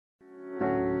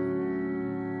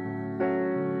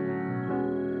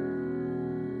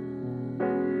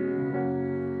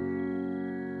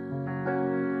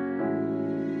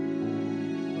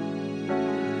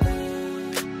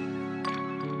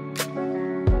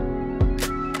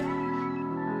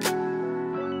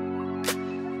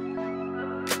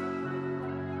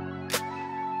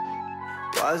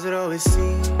Why's it always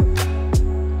seem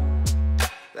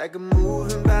like I'm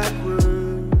moving backwards?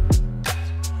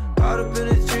 Caught up in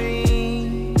a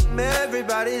dream,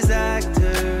 everybody's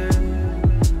actors.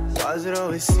 Why's it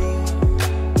always seem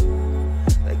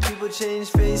like people change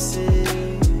faces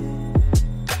and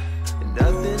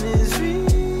nothing is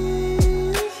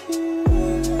real?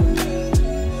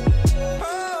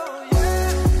 Oh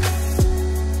yeah.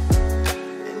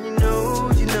 And you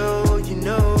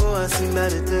know I've seen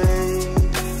better days.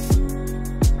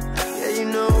 Yeah, you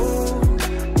know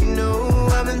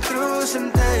I've been through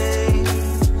some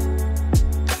things.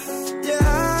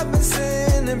 Yeah, I've been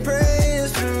sending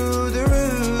prayers through the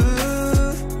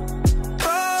roof.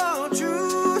 Oh,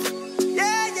 truth.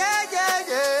 Yeah.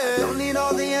 Don't need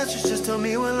all the answers, just tell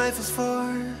me what life is for.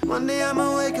 One day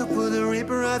I'ma wake up with a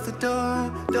reaper at the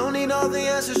door. Don't need all the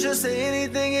answers, just say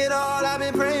anything at all. I've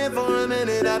been praying for a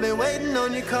minute, I've been waiting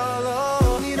on your call. Oh,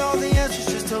 don't need all the answers,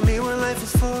 just tell me what life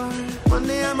is for. One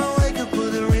day I'ma wake up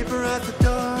with a reaper at the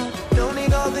door. Don't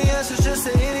need all the answers, just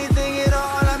say anything at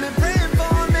all. I've been praying for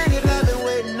a minute, I've been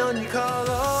waiting on your call.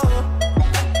 Oh,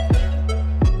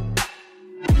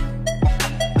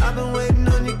 I've been waiting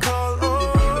on your call. Oh,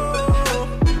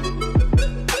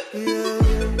 yeah.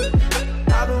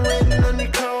 I've been waiting on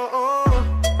your call. Oh,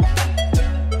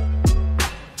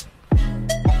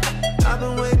 I've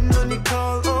been waiting on your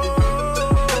call.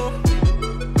 Oh,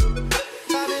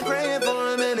 I've been praying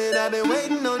for a minute, I've been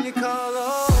waiting on your call.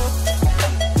 Oh,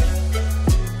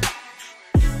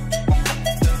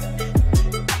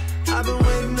 I've been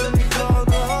waiting on your call.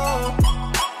 Oh,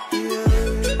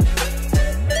 yeah.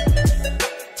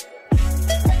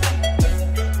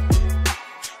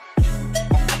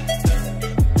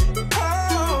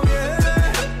 Oh,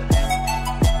 yeah.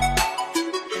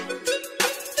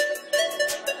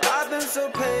 I've been so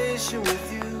patient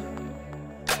with you,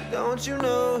 don't you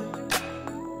know?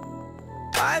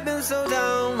 I've been so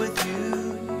down with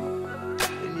you,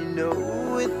 and you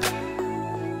know it.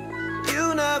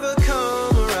 You never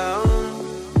come around,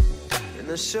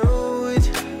 and I show it.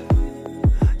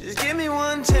 Just give me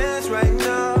one chance right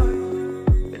now,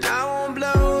 and I won't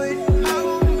blow it. I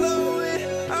won't blow it.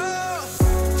 Oh.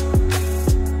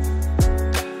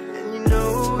 And you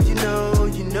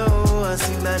know I've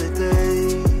seen better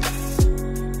days.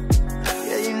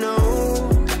 Yeah, you know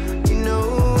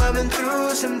I've been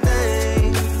through some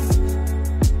things.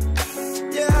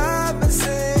 Yeah, I've been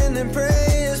sending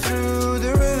prayers through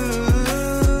the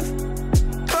roof.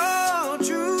 Oh,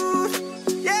 truth.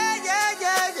 Yeah.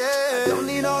 Don't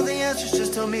need all the answers,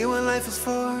 just tell me what life is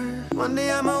for. One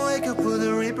day I'ma wake up with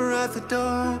a reaper at the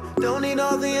door. Don't need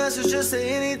all the answers, just say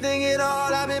anything at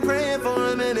all. I've been praying for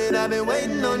a minute, I've been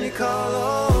waiting on your call.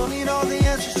 Oh, don't need all the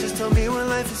answers, just tell me what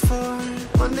life is for.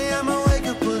 One day I'ma wake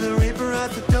up with a reaper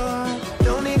at the door.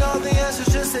 Don't need all the answers,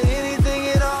 just say anything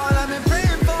at all. I've been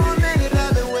praying for a minute,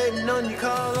 I've been waiting on your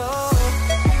call. Oh,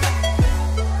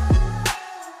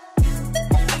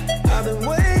 I've been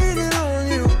waiting on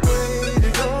you,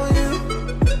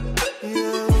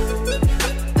 yeah.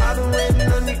 I've been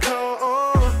waiting on your call.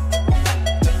 Oh,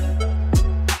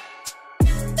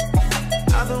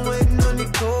 I've been waiting on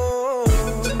your call.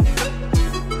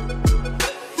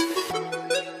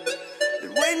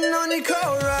 Been waiting on your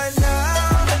call right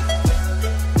now.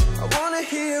 I wanna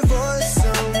hear your voice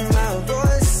somehow,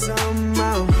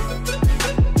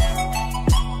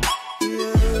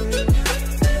 yeah.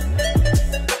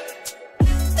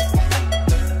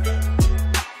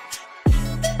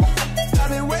 I've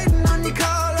been waiting on your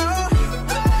call. Oh.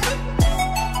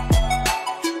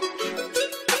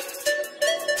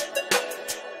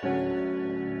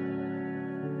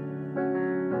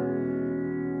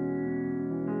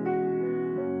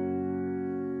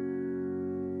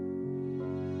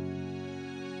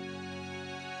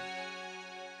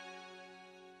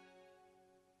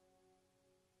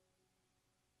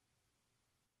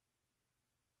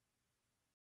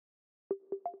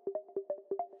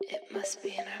 It must be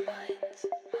in our minds.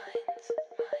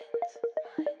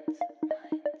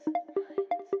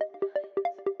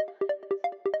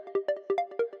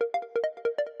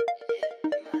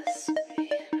 It must be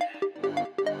in our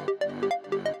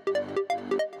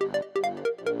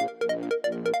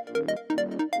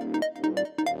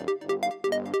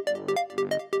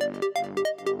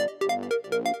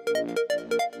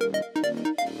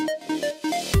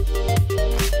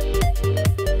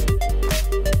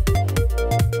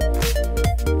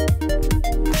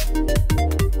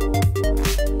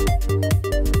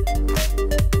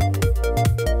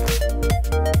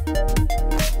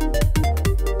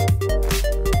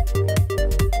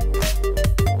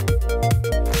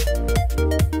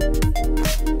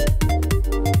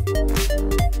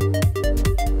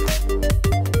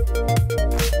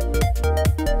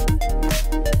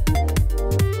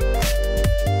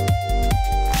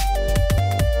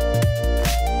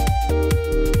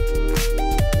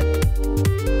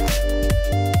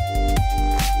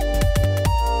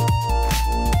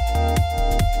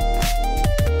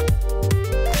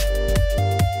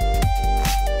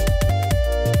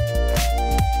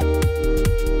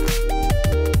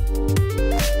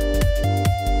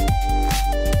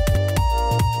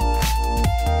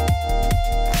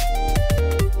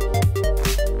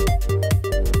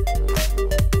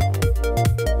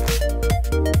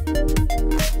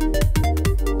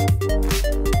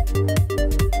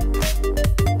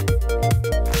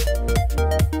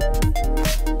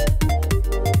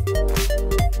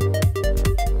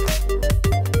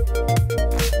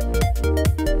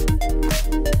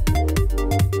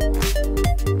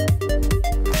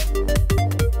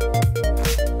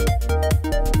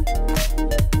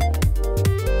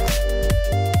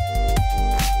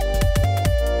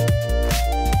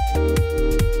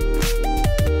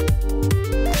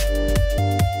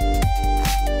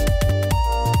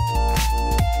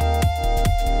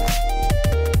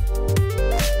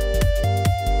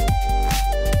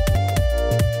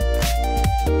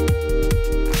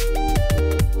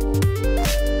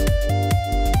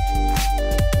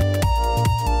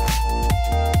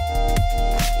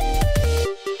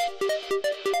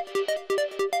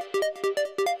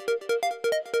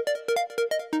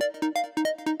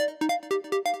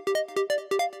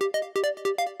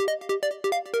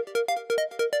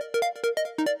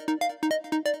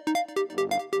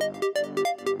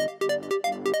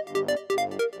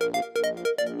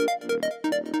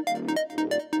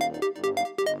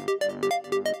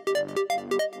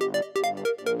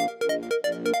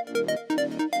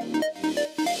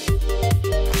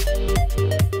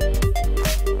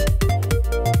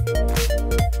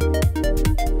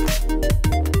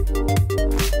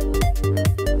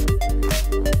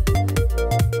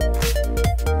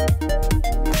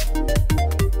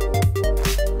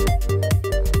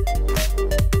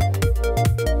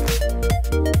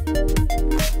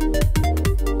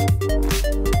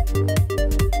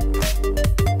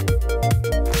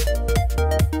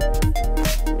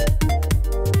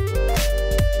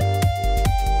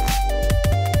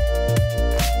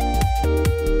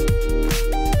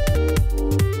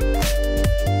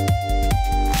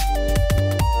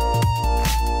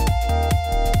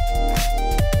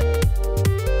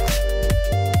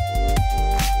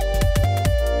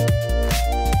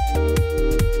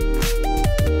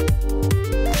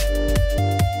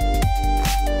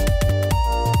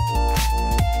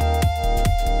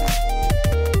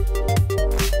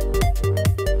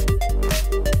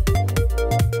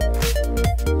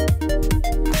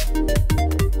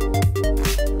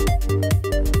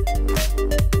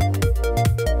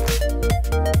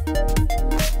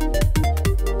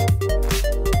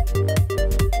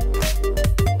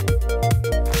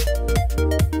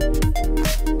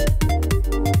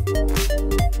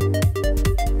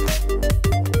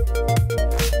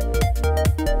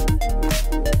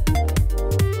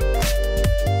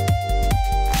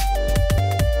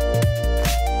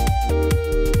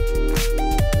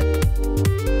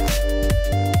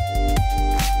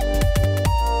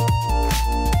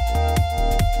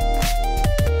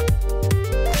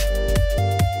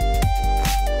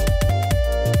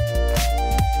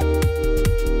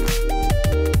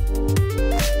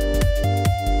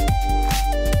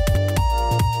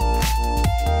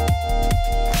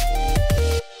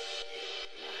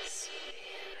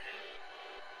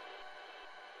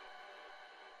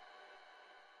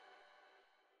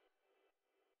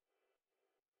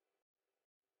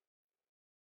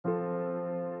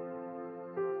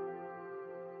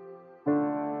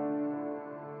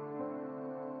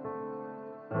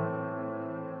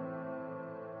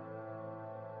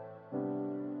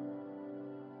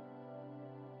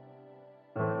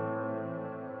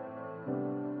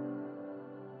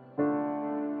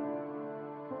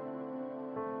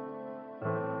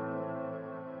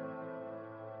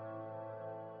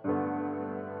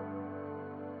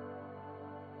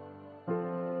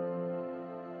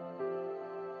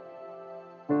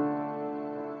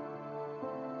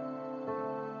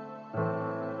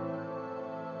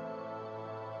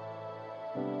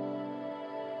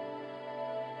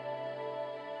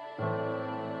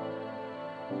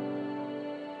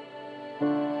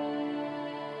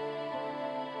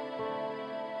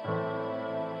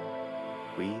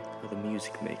We are the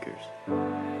music makers,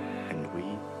 and we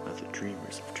are the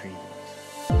dreamers of dreams.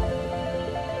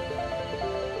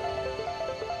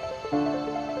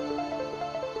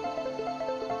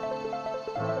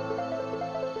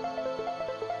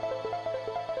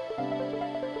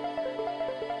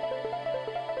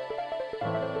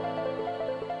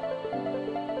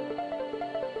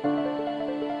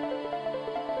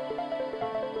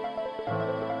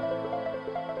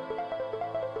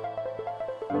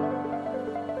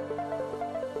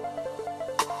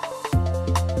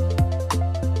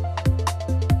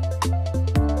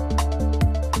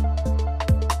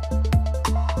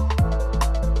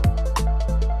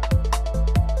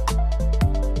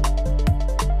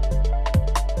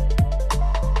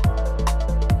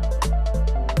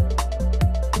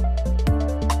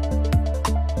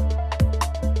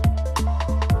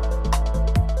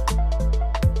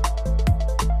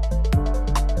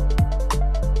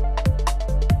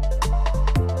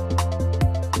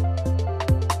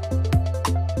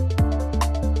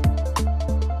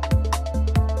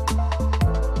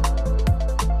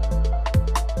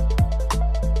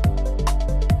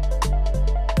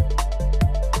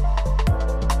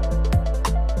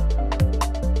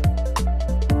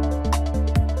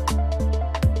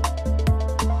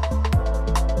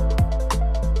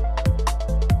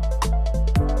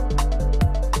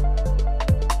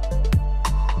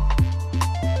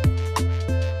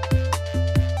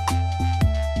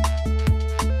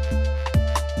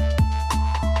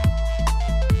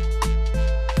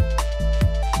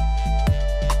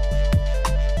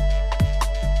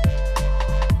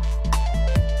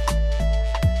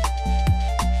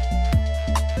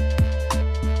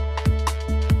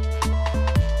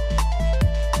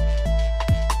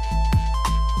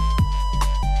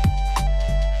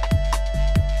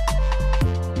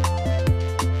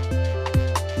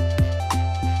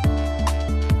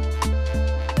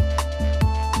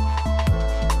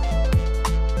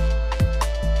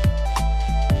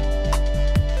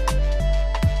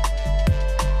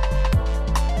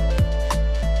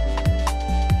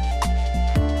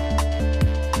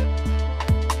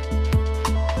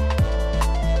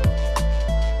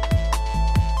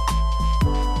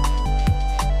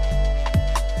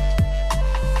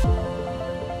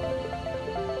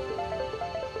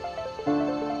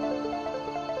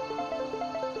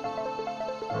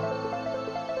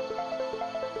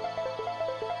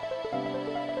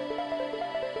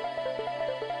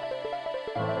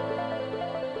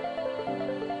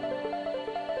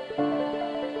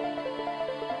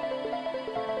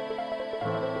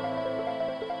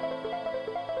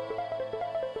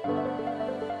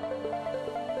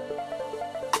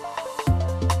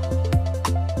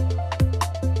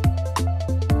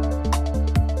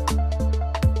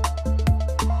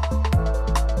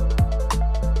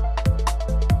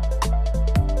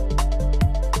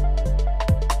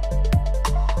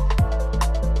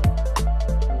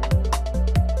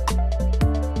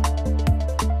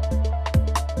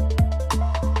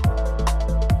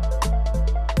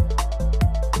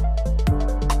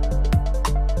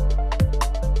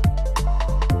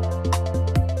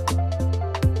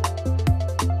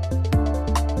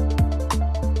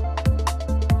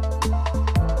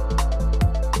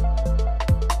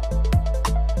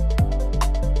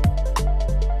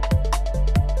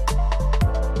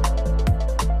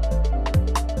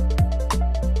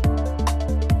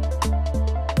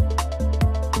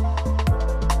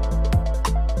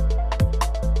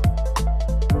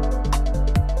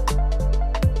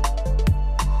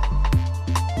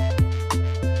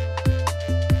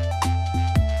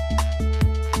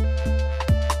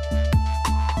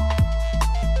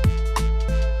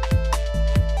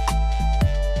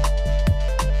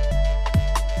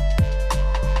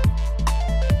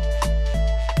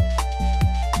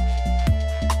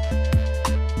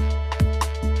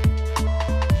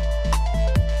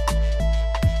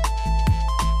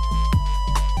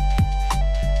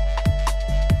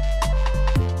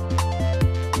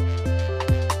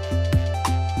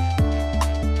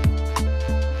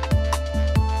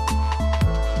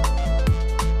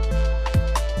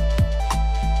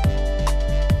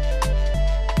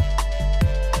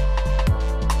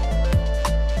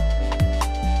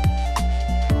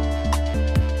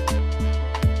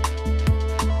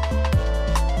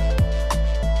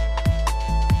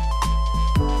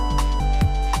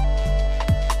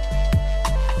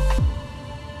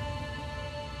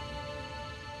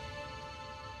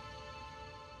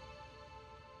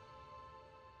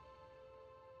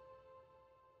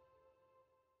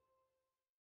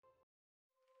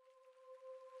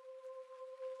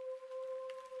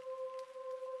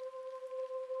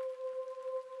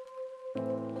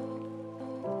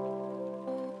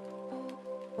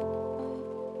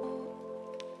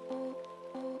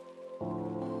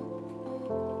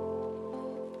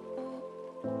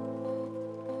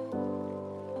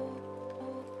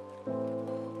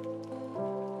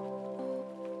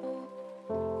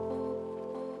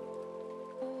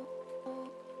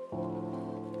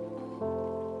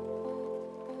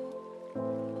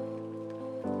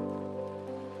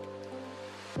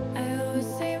 I always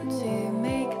seem to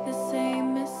make the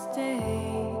same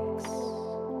mistakes.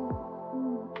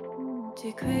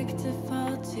 Too quick to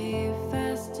fall, too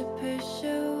fast to push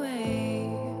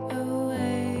away,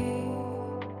 away.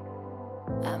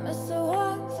 I miss the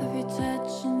warmth of your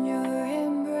touch and your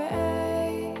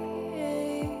embrace.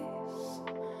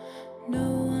 No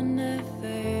one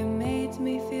ever made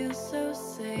me feel so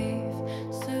safe,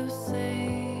 so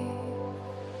safe.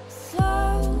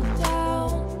 Slow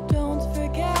down, don't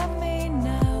forget me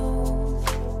now.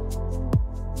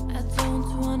 I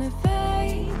don't wanna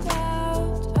fade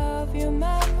out of your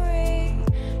memory,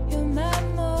 your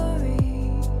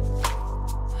memory.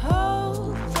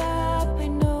 Hold up, I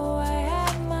know I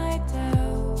have my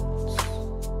doubts,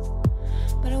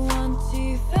 but I want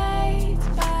to fade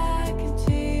back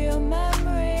into your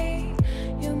memory,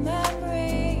 your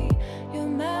memory, your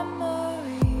memory.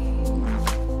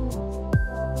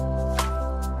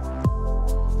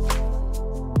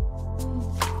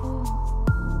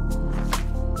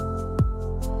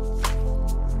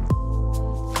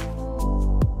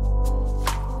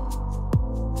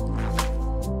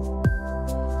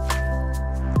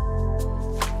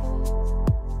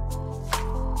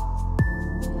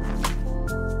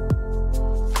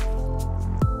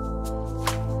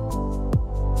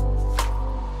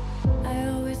 I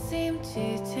always seem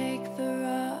to take the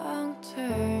wrong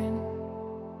turn,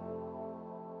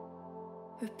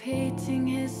 repeating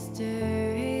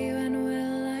history. When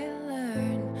will I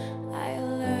learn? I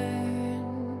learn.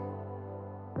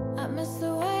 I miss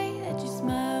the way that you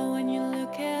smile when you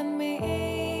look at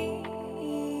me.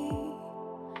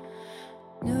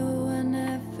 No one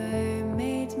ever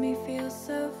made me feel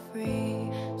so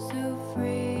free, so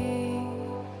free.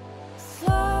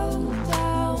 Slow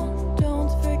down,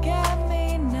 don't forget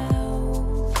me now.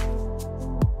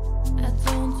 I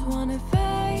don't wanna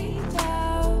fade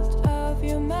out of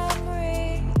your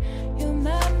memory, your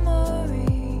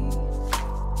memory.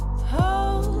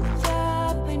 Hold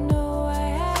up, I know I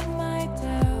have my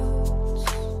doubts,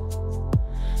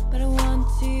 but I want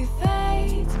to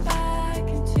fade back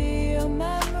into your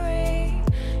memory,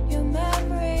 your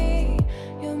memory,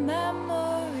 your memory.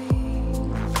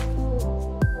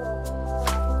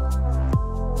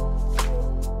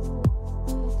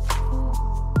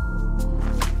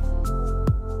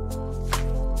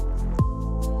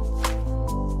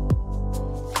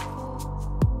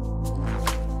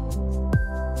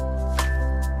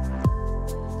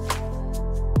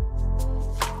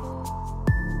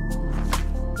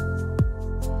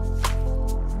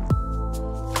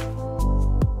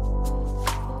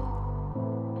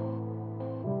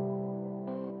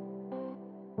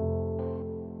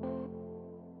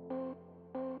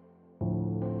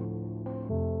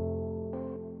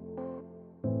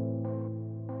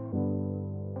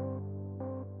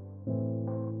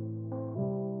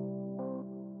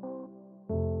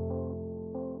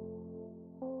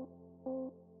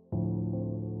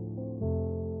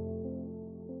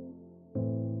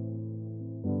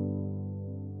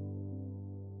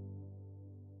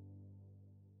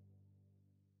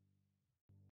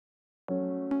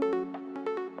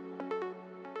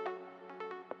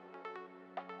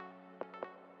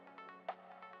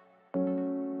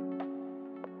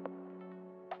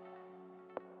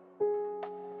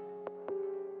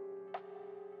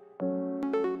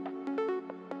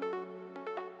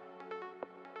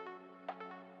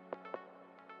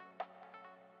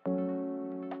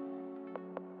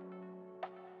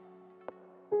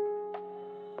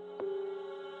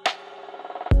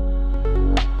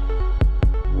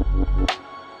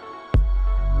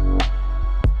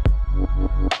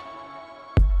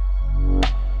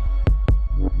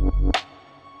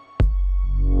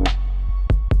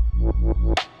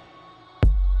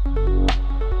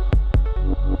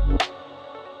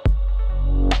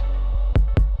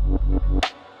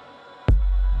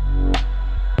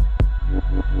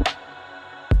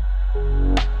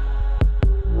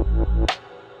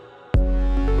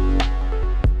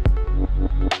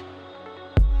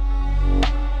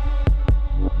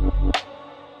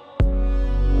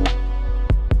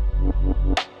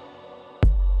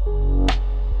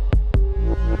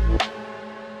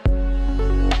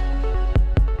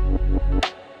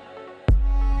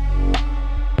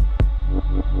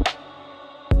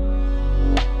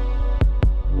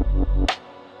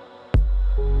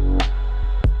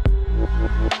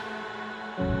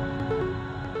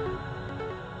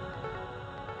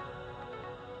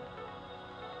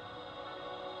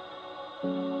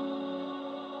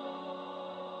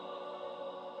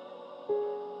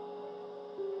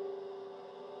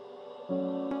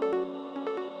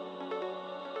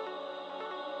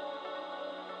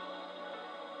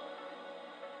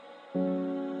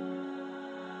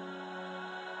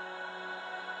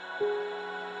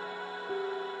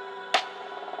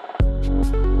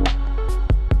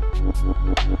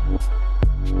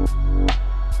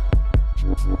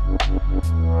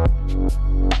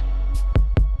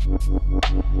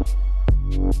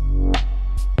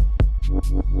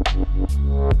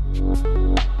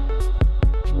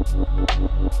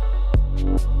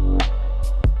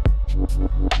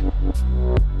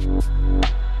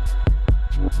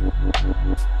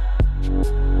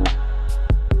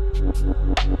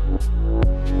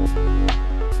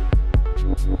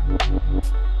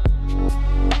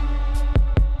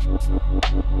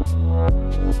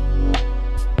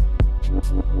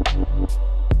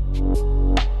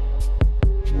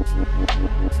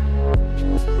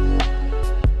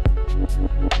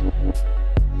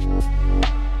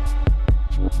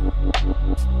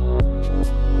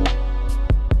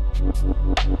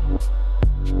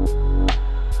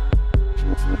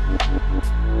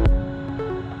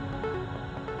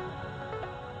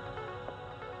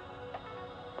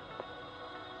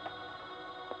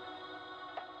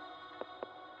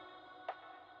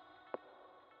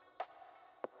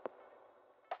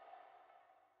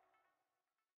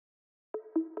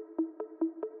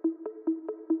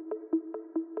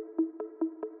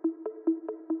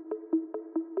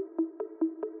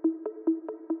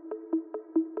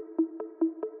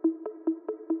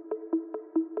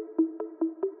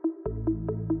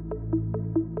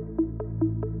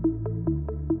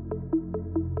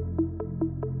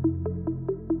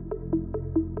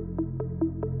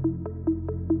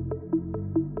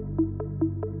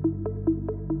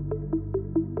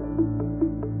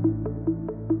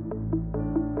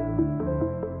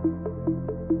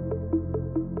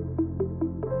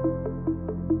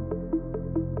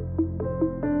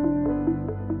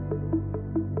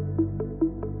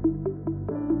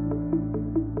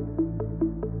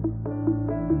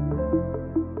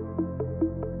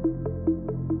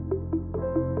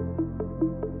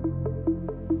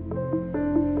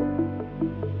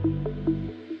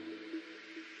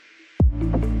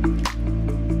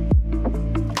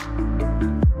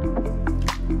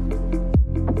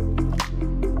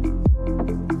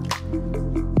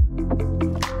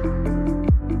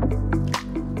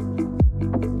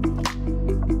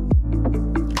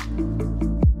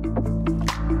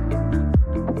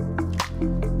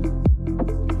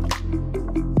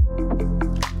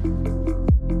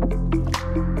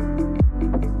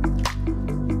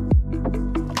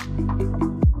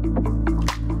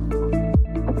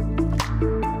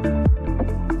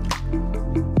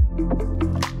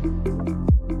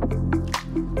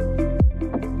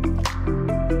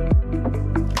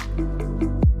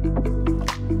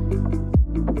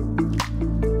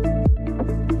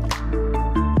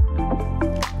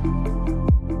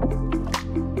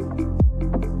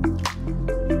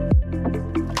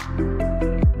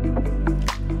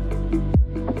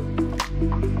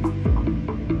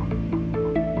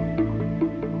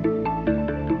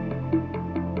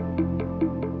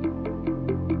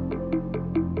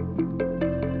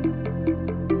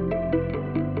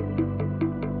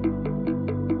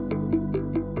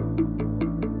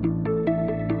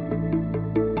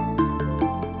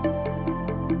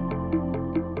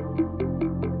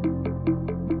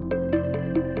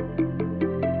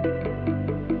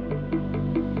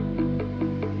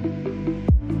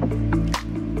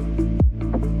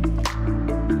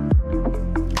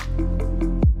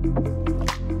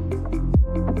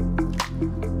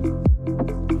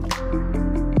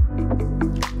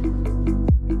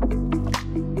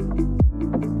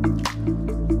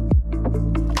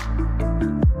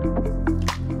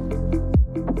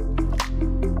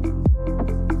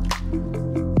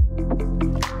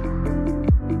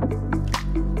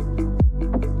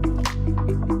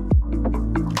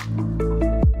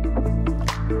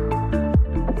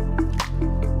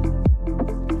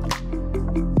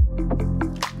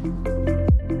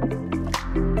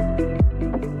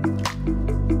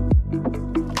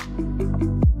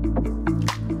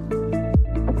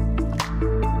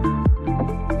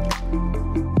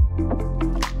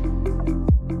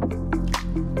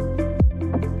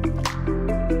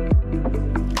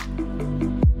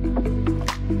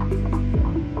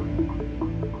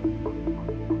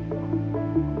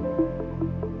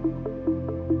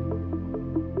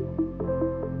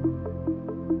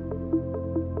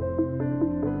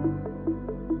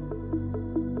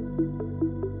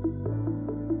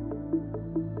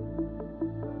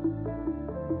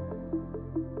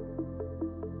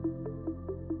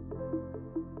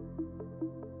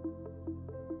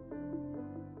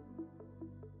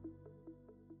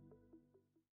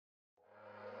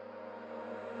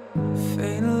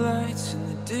 Faint lights in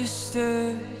the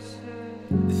distance,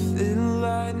 the thin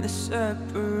line that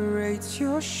separates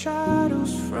your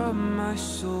shadows from my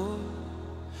soul.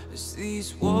 As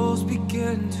these walls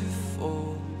begin to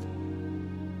fold,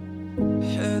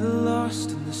 head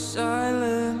lost in the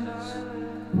silence,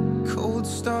 cold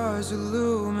stars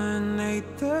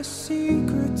illuminate the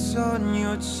secrets on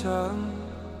your tongue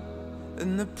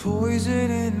and the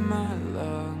poison in my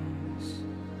lungs.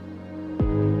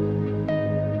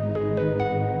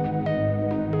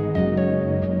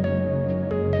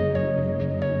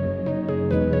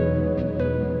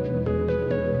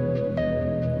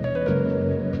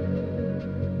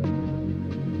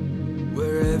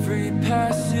 Where every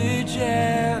passing passage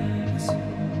ends, a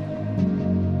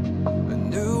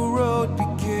new road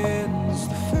begins.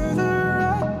 The further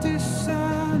I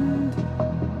descend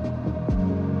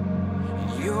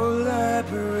in your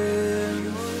labyrinth.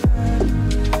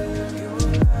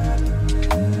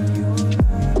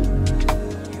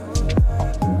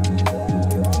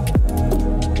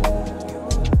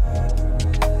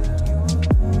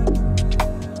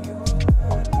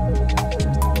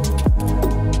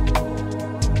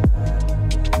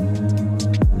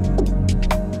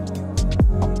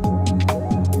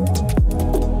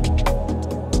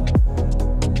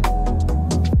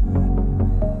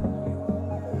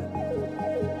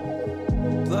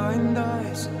 Blind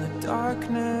eyes in the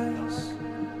darkness,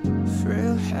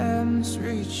 frail hands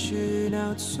reaching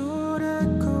out, sword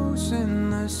echoes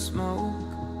in the smoke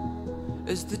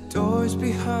as the doors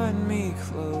behind me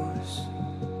close.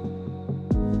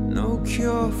 No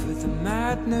cure for the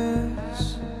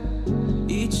madness,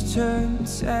 each turn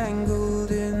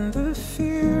tangled in the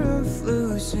fear of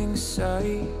losing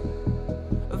sight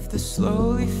of the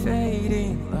slowly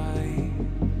fading light.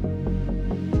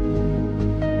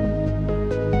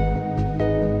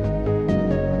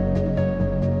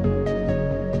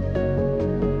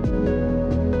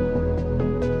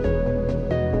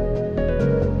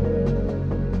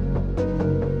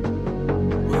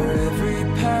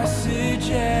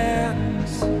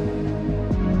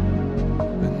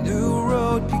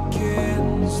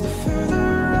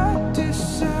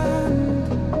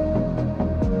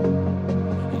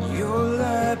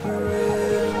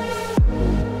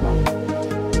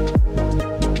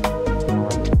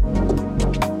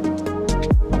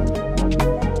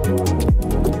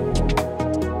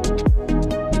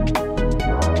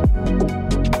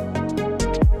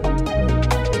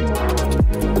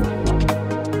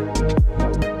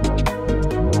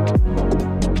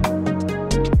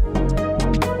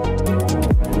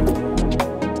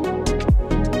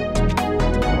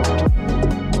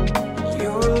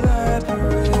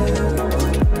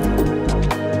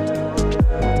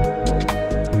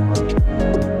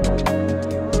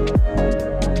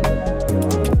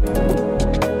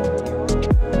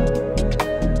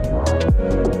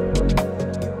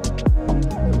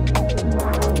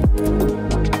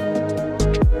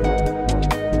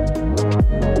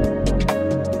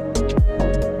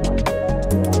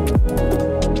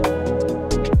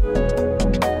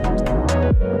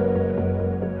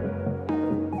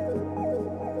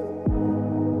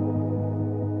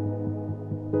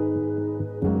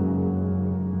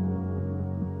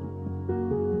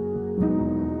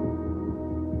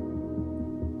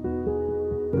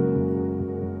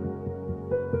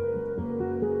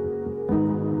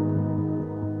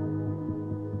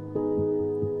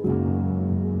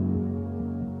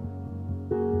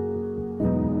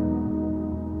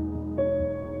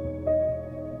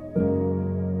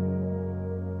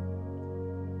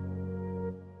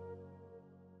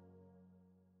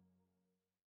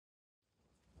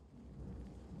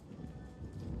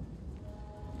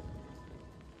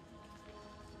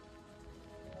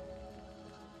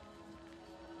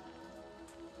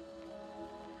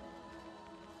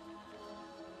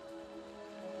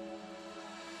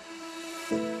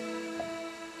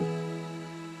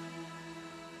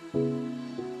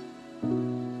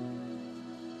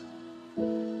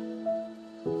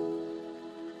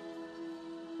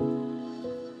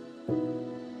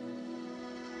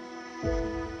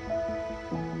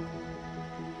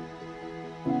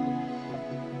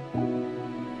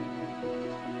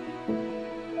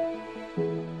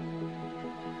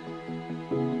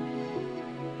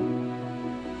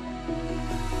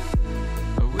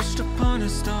 A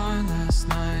star last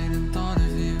night and thought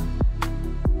of you,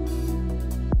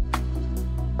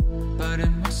 but it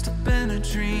must have been a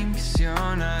dream, 'cause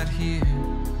you're not here.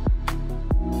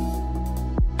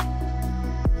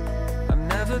 I've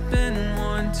never been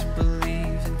one to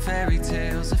believe in fairy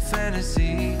tales or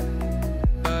fantasy,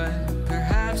 but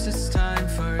perhaps it's time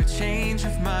for a change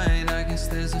of mind. I guess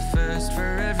there's a first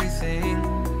for everything.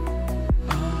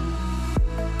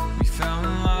 We fell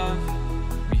in love,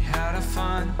 we had our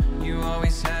fun. You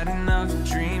always had enough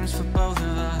dreams for both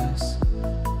of us.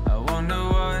 I wonder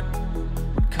what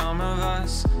would come of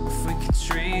us if we could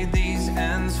trade these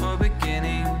ends for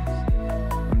beginnings.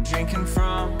 I'm drinking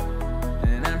from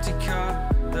an empty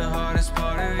cup. The hardest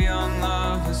part of young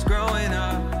love was growing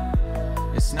up.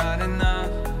 It's not enough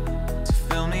to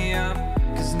fill me up,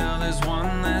 'cause now there's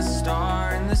one less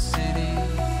star in the city.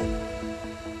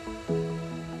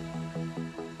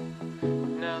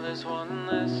 Now there's one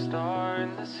less star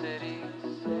in the city.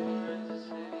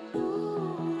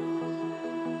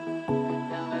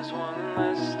 Now there's one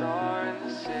less star in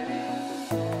the city.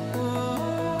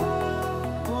 Ooh.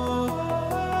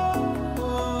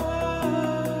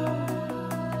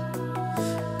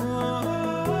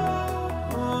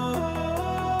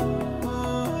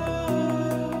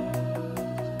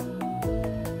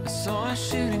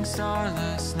 star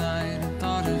last night and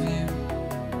thought of you.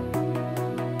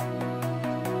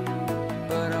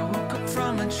 But I woke up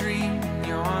from a dream,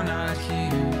 you're not here.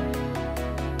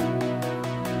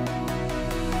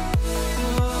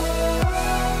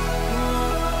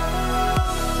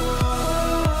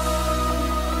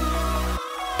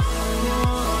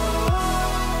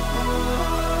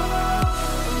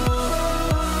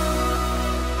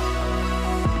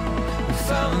 We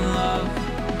fell in love,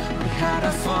 we had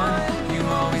our fun. You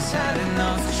always had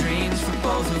enough dreams for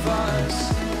both of us.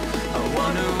 I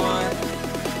wonder what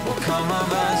will come of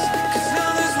us, 'cause now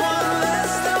there's one less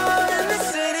star in the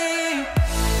city.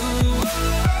 Ooh.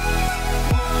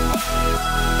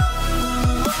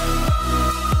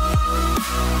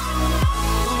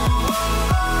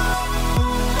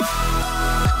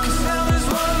 'Cause now there's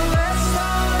one less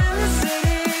star in the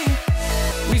city.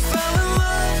 We fell in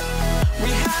love, we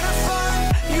had our fun.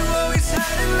 You always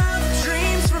had enough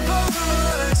dreams for both of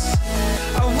us.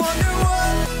 I wonder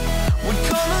what would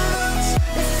come of us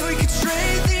if we could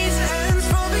trade these ends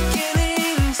for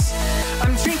beginnings.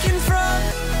 I'm drinking from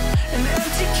an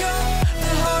empty cup.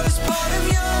 The hardest part of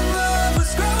young love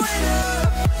was growing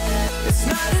up. It's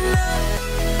not enough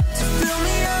to fill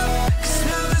me up, 'cause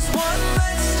now there's one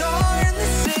less star in the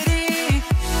city.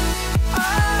 I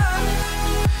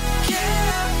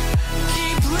can't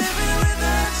keep living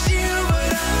without you,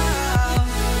 but I'll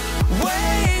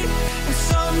wait and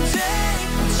someday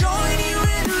I'll join you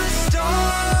in the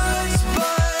stars.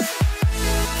 But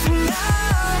for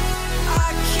now, I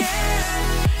can't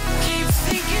keep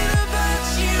thinking about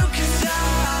you, 'cause I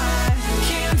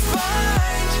can't find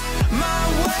my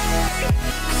way,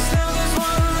 'cause now there's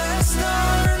one less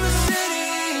star in the city. I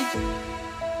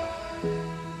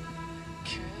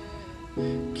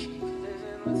can't keep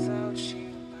living without you,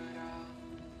 but I'll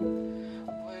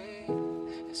wait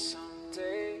and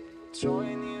someday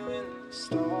join you in the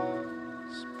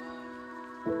stars. But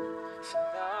for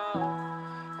now,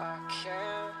 I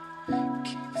can't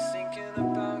keep thinking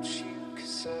about you,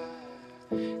 'cause I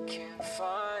can't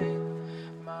find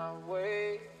my way,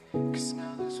 'cause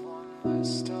now there's one less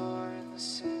star in the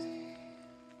city.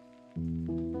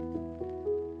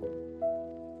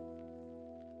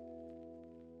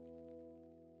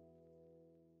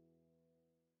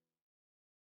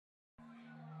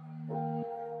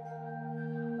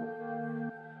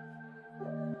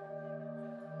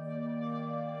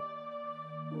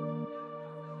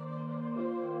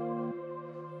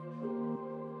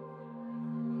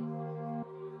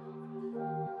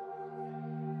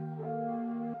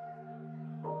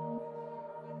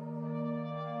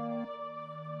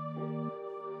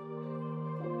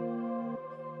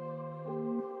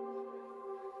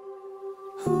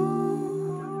 Who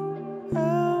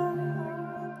am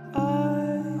I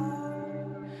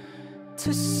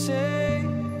to say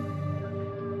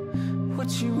what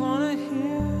you wanna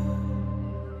hear?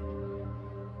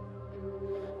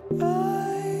 I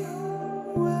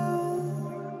will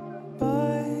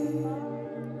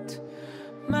bite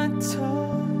my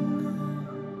tongue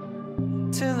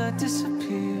till I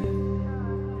disappear.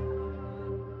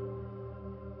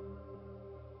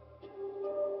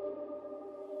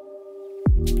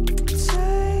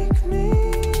 Take me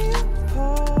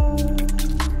apart,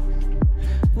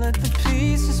 let the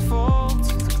pieces fall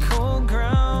to the cold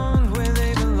ground where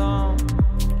they belong.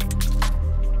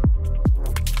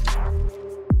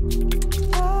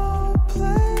 I'll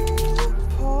play the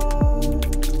part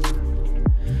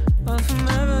of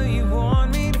whomever you want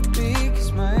me to be,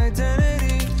 'cause my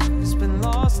identity has been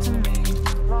lost to me.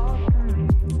 Lost to me,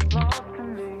 lost to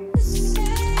me.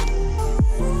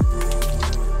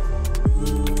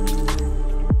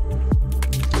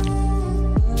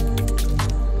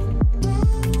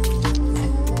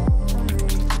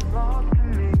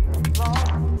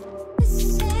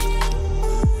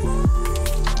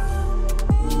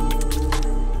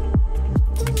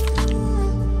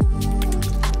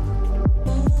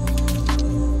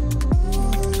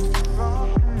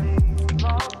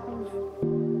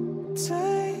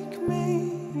 Take me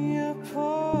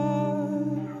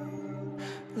apart,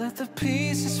 let the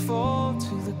pieces fall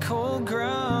to the cold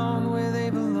ground where they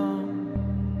belong.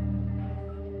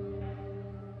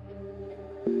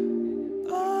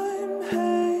 I'm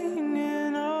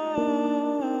hanging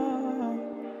on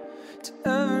to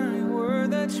every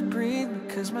word that you breathe,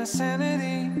 because my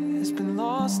sanity has been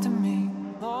lost to me,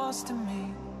 lost to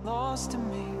me, lost to me, lost to me.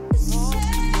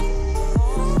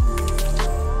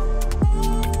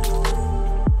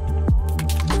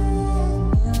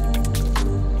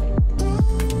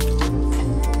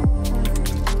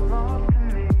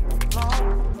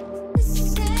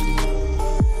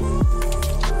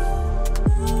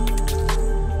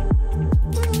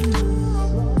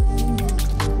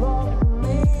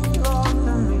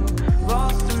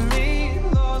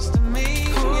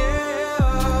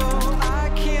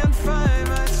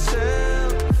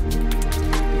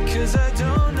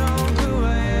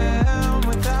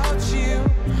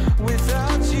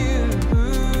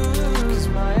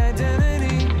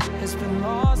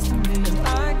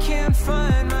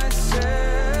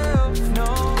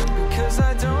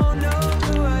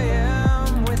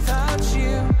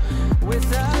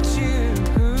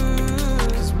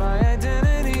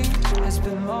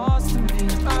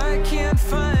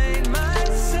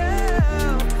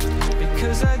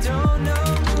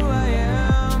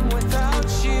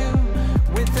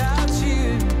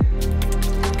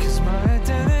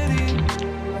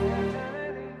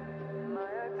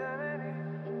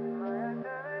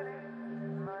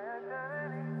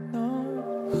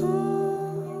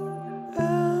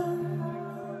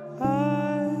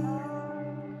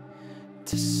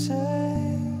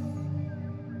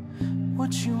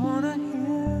 what you wanna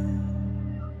hear.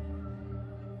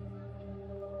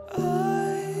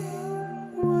 I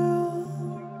will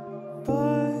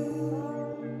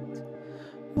bite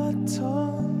my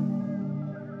tongue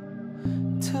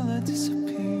till I disappear.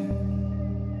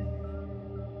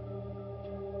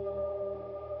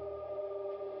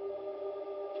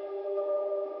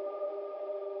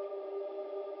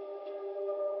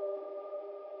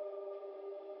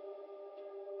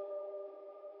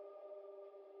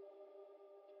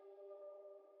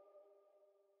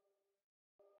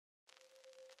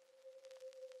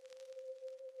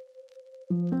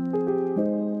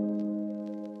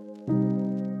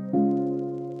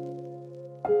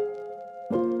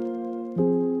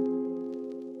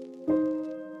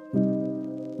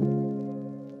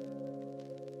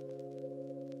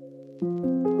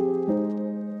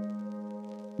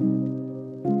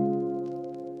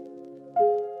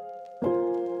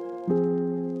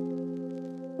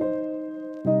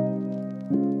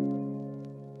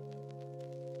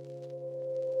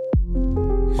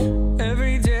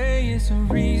 Every day is a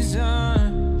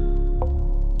reason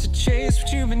to chase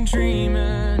what you've been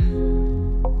dreaming.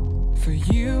 For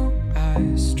you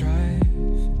I strive.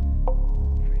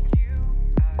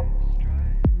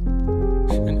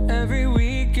 And every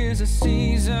week is a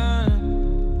season.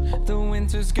 The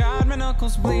winter's got my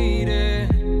knuckles bleeding,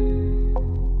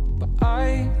 but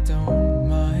I don't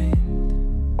mind.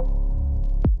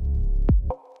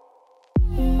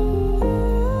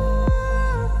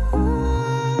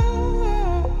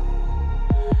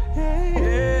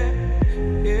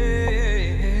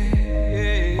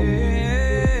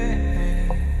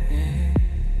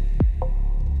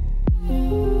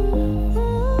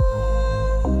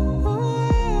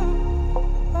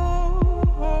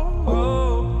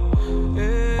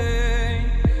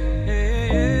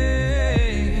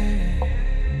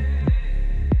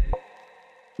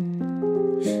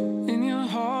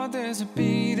 A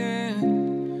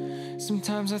beating.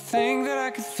 Sometimes I think that I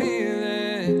could feel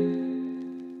it.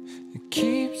 It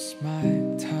keeps my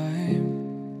time.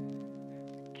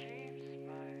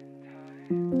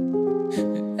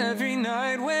 And every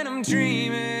night when I'm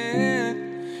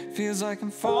dreaming, feels like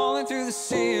I'm falling through the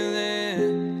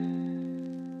ceiling.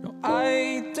 No,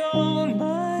 I don't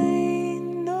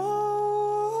mind, no.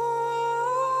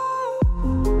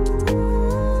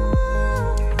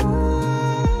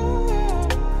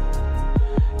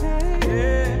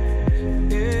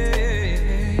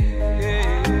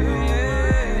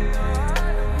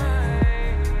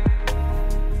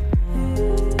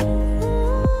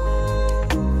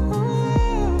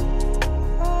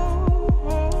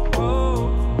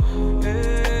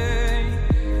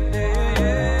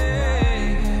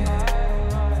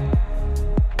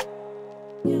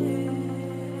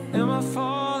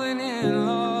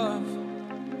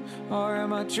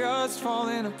 Just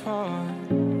falling apart.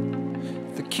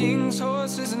 The king's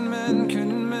horses and men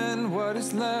couldn't mend what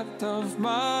is left of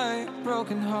my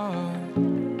broken heart.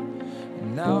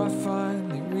 And now I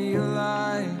finally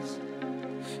realize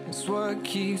it's what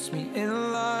keeps me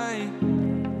in line.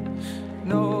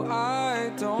 No,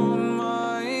 I don't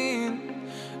mind.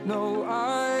 No,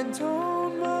 I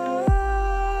don't mind.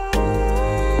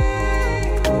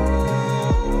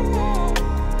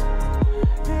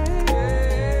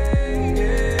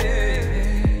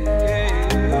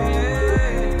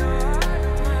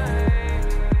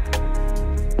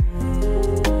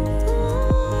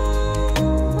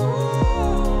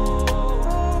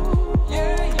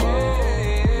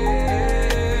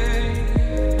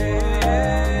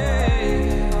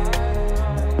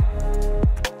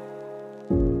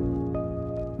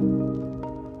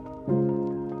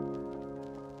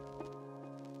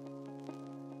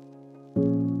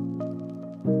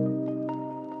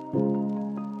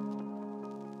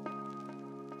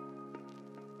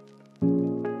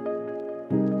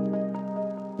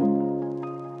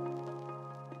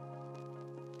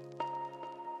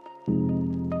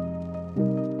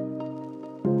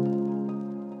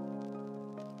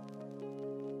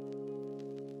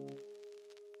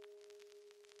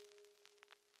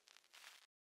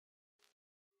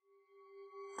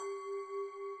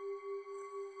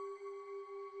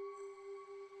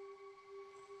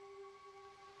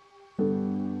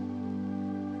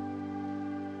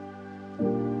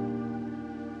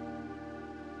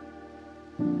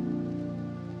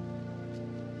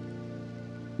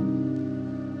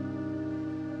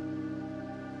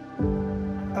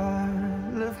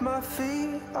 My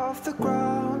feet off the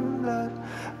ground, let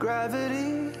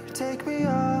gravity take me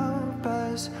up.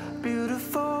 As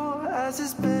beautiful as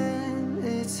it's been,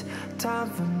 it's time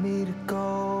for me to go.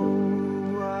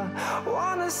 I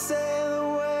wanna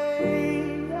sail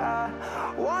away, I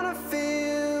wanna feel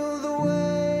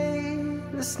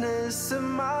endlessness of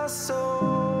my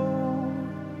soul.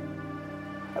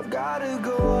 I've gotta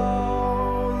go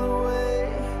all the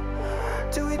way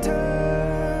to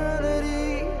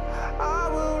eternity. I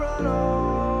will run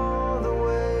all the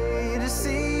way to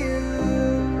see you.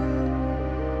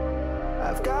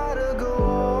 I've gotta go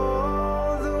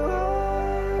all the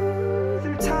way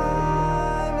through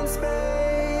time and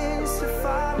space to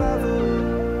find my voice.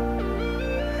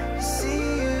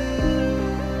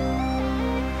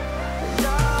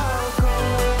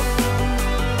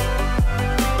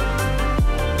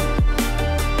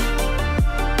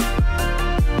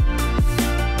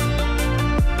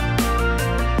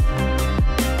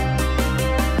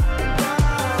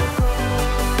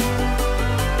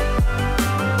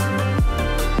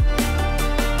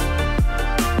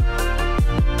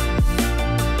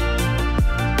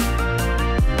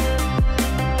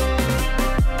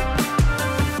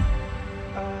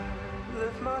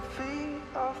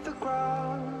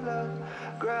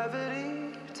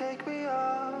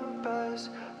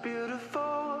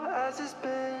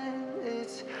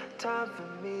 Time for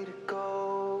me to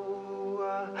go. I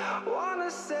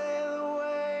wanna sail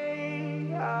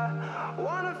away. I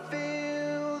wanna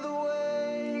feel the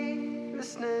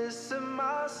weightlessness of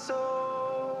my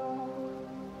soul.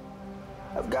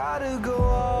 I've gotta go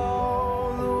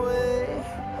all the way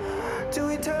to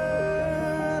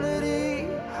eternity.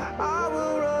 I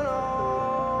will run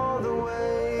all the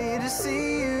way to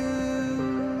see you.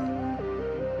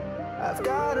 I've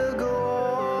gotta go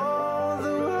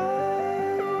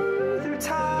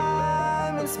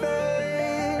time and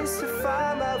space to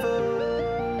find my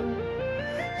voice,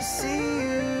 to see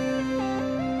you,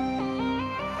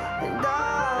 and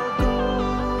I'll go.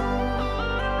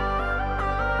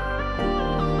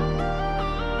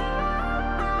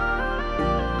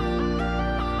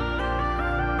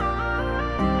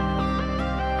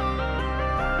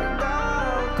 And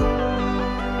I'll go.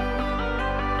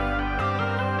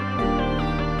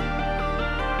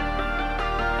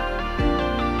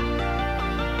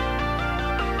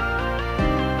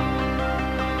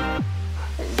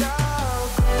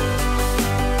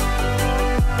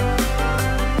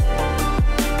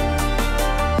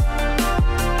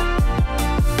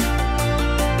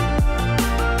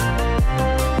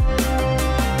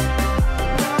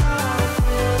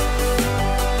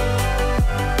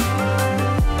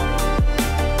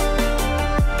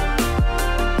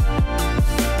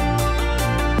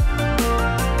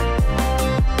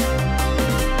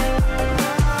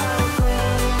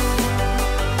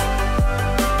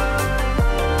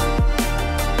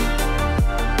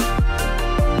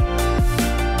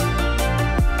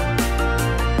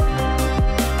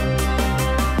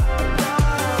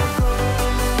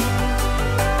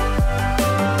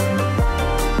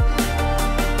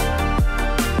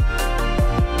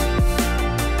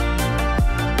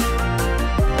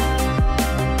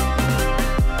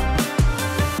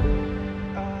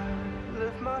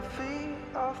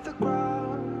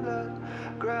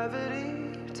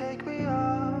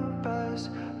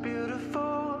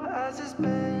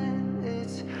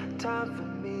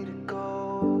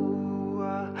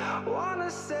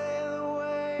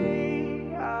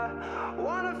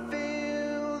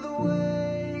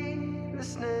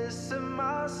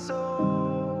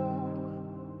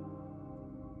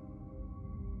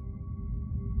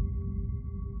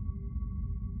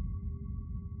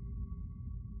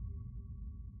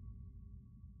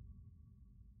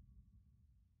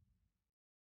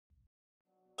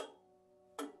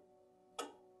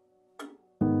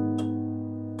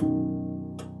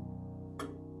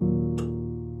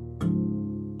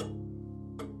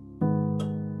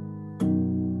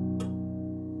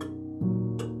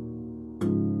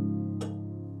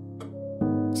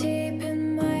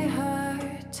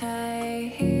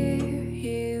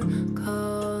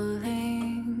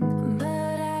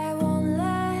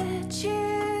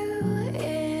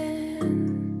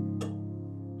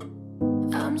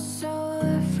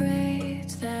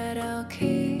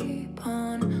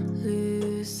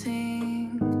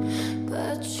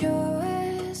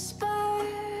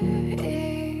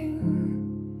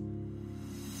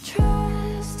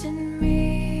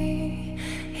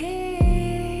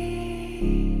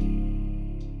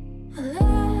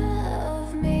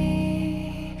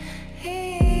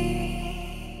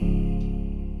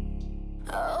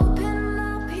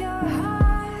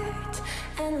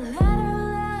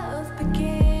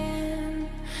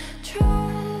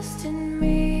 Trust in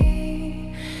me.